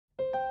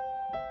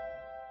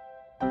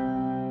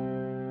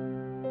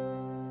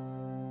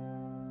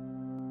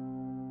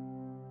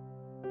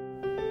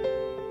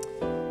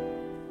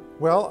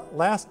Well,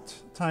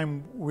 last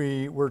time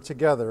we were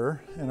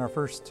together in our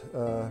first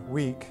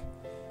week,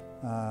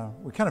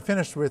 we kind of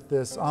finished with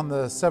this on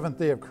the seventh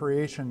day of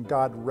creation,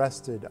 God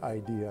rested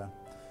idea.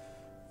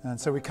 And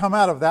so we come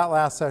out of that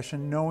last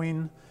session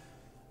knowing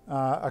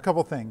a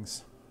couple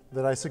things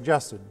that I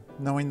suggested,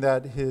 knowing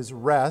that his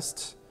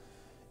rest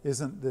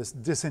isn't this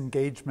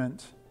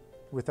disengagement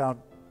without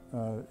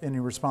any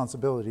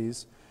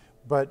responsibilities,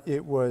 but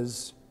it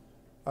was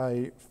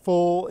a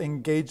full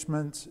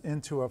engagement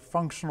into a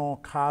functional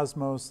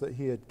cosmos that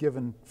he had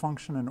given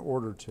function and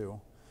order to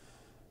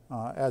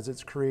as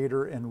its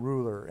creator and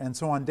ruler. And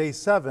so on day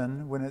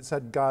 7, when it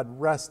said God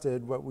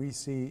rested, what we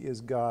see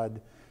is God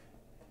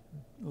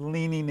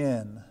leaning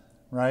in,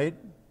 right?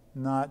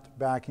 Not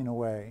backing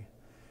away.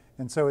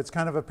 And so it's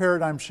kind of a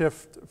paradigm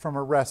shift from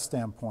a rest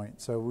standpoint.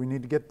 So we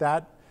need to get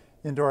that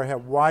into our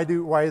head. Why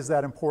is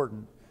that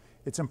important?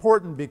 It's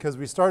important because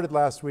we started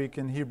last week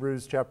in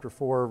Hebrews chapter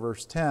 4,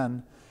 verse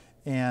 10,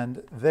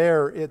 and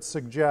there it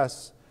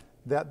suggests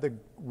that the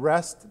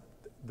rest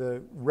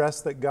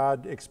that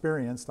God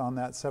experienced on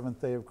that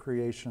seventh day of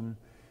creation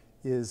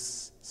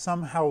is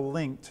somehow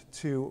linked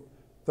to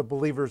the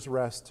believer's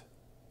rest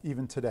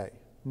even today.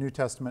 New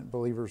Testament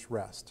believers'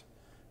 rest.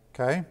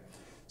 Okay?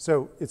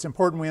 So it's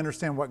important we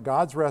understand what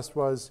God's rest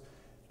was,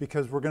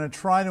 because we're going to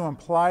try to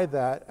apply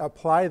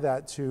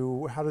that to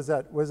what does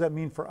that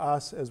mean for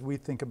us as we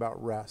think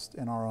about rest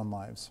in our own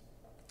lives.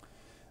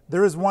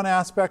 There is one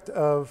aspect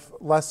of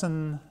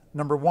lesson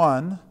number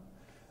 1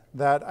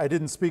 that I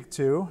didn't speak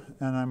to,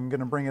 and I'm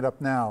going to bring it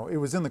up now. It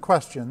was in the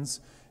questions,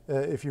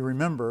 if you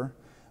remember,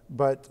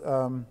 but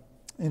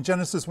in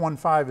Genesis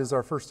 1:5 is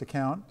our first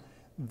account.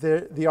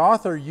 The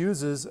author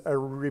uses a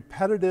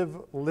repetitive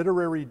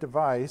literary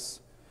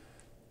device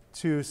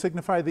to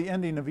signify the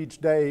ending of each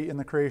day in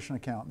the creation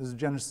account. This is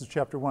Genesis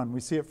chapter 1. We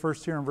see it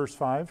first here in verse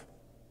 5.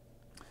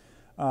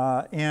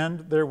 And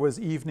there was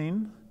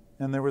evening,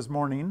 and there was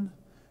morning,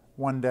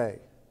 one day.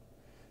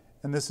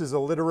 And this is a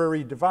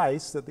literary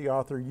device that the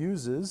author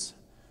uses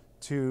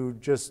to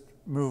just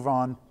move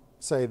on,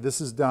 say this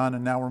is done,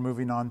 and now we're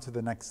moving on to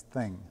the next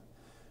thing.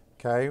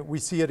 Okay, we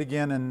see it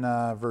again in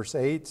verse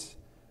 8,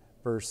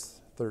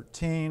 verse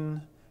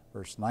 13,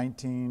 verse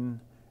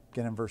 19,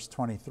 again in verse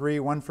 23,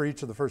 one for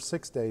each of the first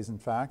 6 days, in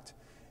fact.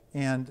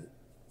 And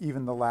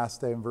even the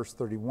last day in verse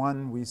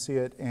 31, we see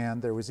it,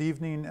 and there was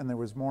evening and there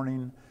was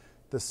morning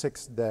the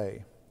 6th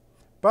day.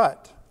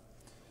 But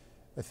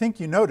I think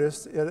you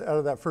noticed out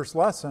of that first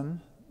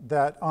lesson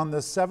that on the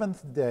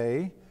 7th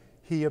day,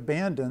 he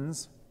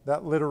abandons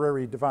that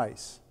literary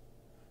device.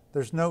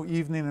 There's no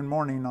evening and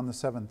morning on the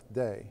 7th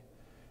day.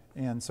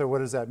 And so what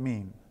does that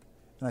mean?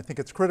 And I think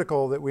it's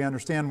critical that we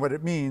understand what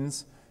it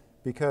means,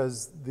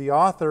 because the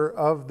author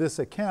of this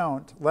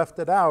account left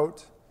it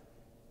out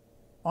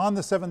on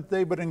the 7th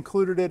day, but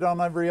included it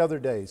on every other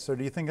day. So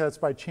do you think that's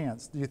by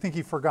chance? Do you think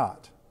he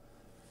forgot?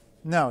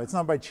 No, it's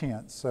not by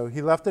chance. So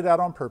he left it out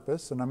on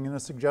purpose, and I'm going to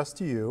suggest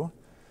to you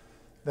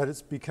that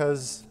it's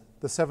because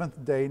the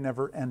 7th day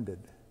never ended.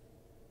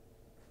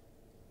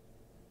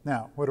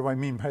 Now, what do I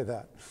mean by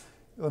that?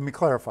 Let me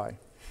clarify.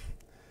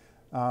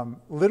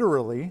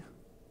 Literally,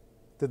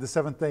 did the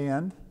 7th day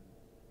end?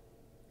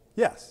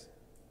 Yes.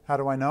 How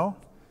do I know?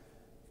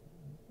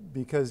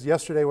 Because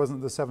yesterday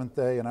wasn't the 7th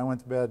day, and I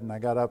went to bed and I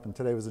got up, and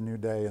today was a new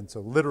day, and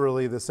so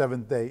literally the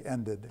 7th day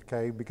ended,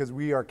 okay? Because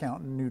we are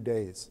counting new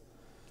days.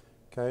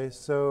 Okay,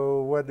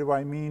 so what do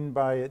I mean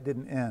by it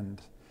didn't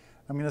end?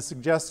 I'm going to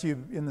suggest to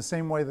you, in the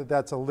same way that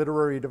that's a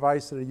literary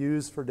device that I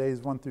use for days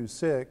 1 through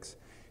 6,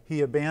 he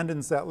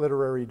abandons that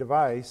literary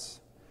device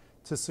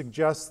to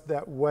suggest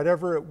that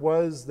whatever it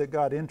was that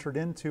God entered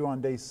into on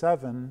day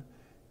 7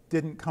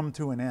 didn't come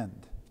to an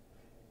end.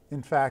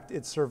 In fact,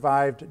 it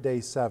survived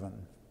day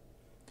 7.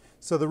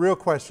 So the real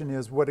question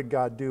is, what did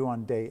God do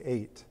on day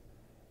 8?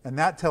 And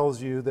that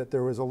tells you that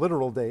there was a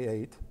literal day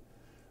 8.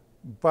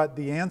 But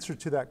the answer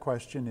to that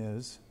question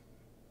is,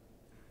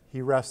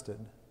 he rested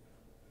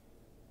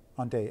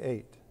on day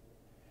 8.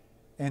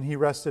 And he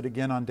rested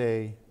again on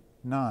day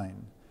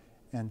 9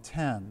 and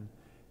 10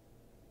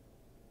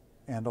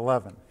 and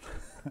 11.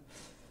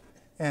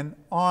 And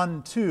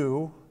on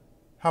to,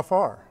 how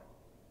far?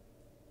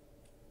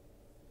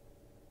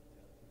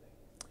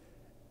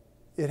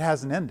 It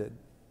hasn't ended.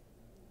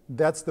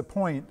 That's the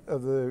point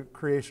of the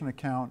creation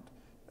account,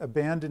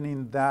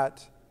 abandoning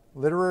that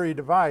literary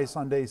device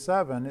on day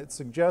 7. It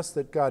suggests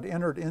that God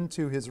entered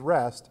into his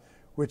rest,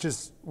 which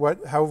is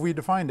how have we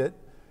defined it?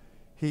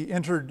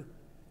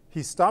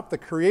 He stopped the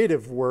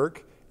creative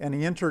work, and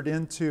he entered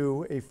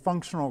into a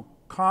functional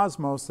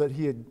cosmos that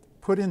he had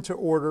put into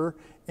order,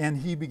 and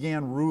he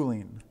began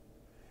ruling.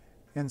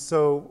 And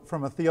so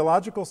from a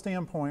theological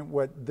standpoint,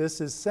 what this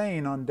is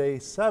saying on day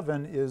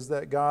 7 is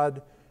that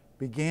God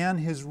began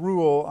his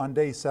rule on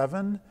day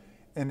 7,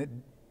 and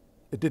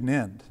it didn't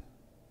end.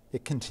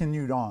 It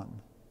continued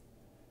on.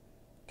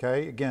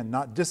 Okay, again,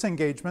 not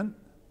disengagement,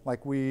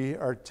 like we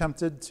are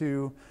tempted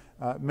to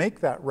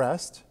make that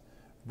rest,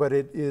 but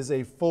it is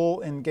a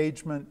full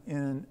engagement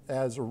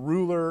as a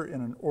ruler in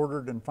an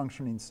ordered and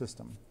functioning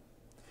system.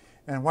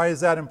 And why is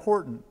that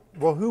important?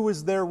 Well, who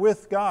was there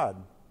with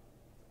God?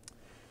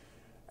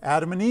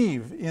 Adam and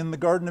Eve in the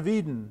Garden of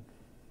Eden,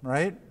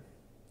 right?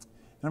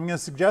 And I'm going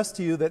to suggest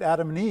to you that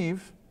Adam and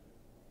Eve,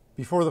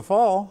 before the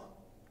fall,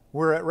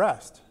 were at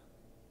rest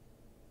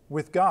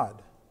with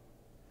God.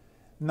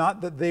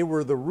 Not that they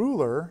were the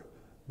ruler,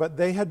 but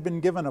they had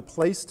been given a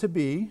place to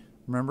be,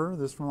 remember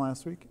this from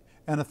last week,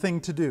 and a thing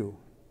to do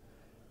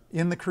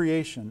in the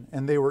creation.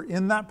 And they were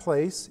in that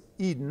place,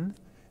 Eden,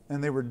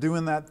 and they were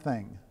doing that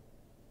thing.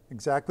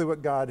 Exactly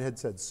what God had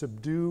said,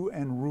 subdue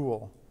and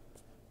rule,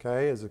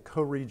 okay, as a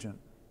co-regent.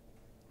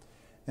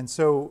 And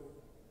so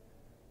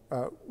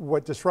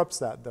what disrupts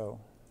that, though?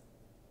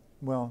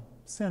 Well,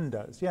 sin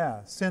does,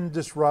 yeah. Sin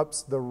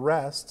disrupts the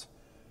rest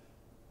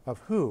of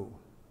who?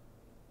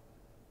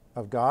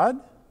 Of God?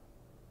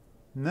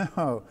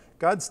 No,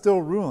 God's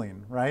still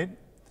ruling, right?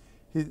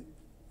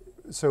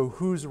 So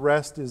whose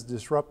rest is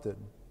disrupted?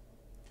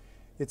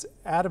 It's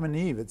Adam and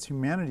Eve, it's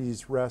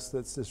humanity's rest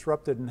that's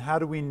disrupted. And how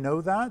do we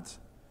know that?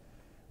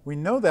 We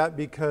know that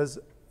because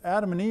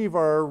Adam and Eve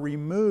are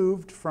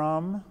removed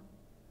from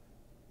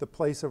the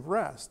place of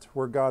rest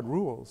where God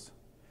rules.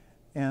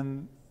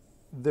 And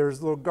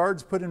there's little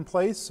guards put in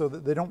place so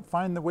that they don't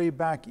find the way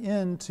back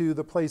into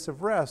the place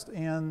of rest.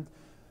 And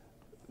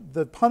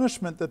the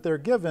punishment that they're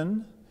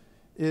given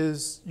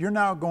is you're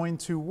now going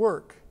to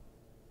work.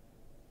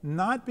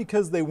 Not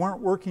because they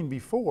weren't working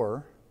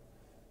before.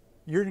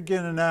 You're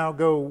going to now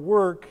go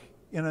work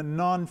in a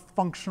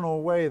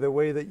non-functional way, the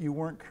way that you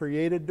weren't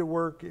created to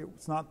work.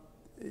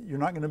 You're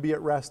not going to be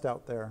at rest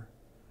out there.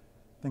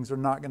 Things are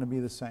not going to be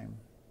the same.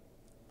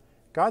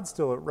 God's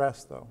still at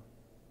rest, though.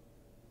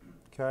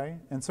 Okay?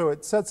 And so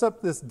it sets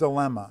up this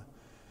dilemma.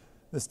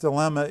 This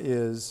dilemma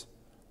is,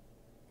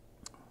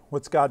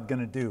 what's God going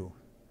to do?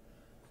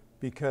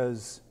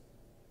 Because,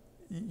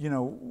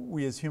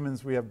 we as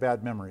humans, we have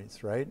bad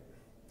memories, right?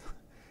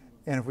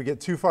 And if we get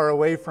too far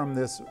away from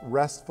this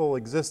restful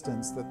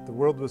existence that the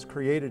world was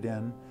created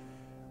in,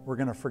 we're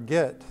going to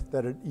forget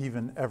that it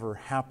even ever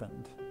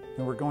happened.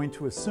 And we're going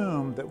to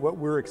assume that what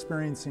we're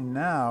experiencing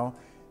now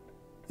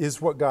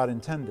is what God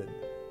intended.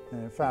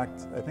 And in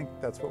fact, I think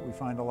that's what we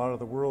find a lot of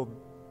the world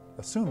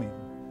assuming,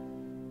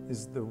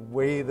 is the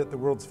way that the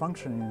world's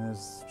functioning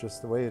is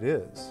just the way it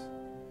is.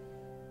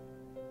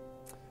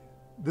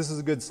 This is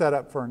a good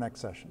setup for our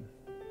next session,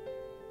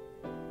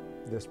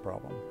 this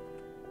problem.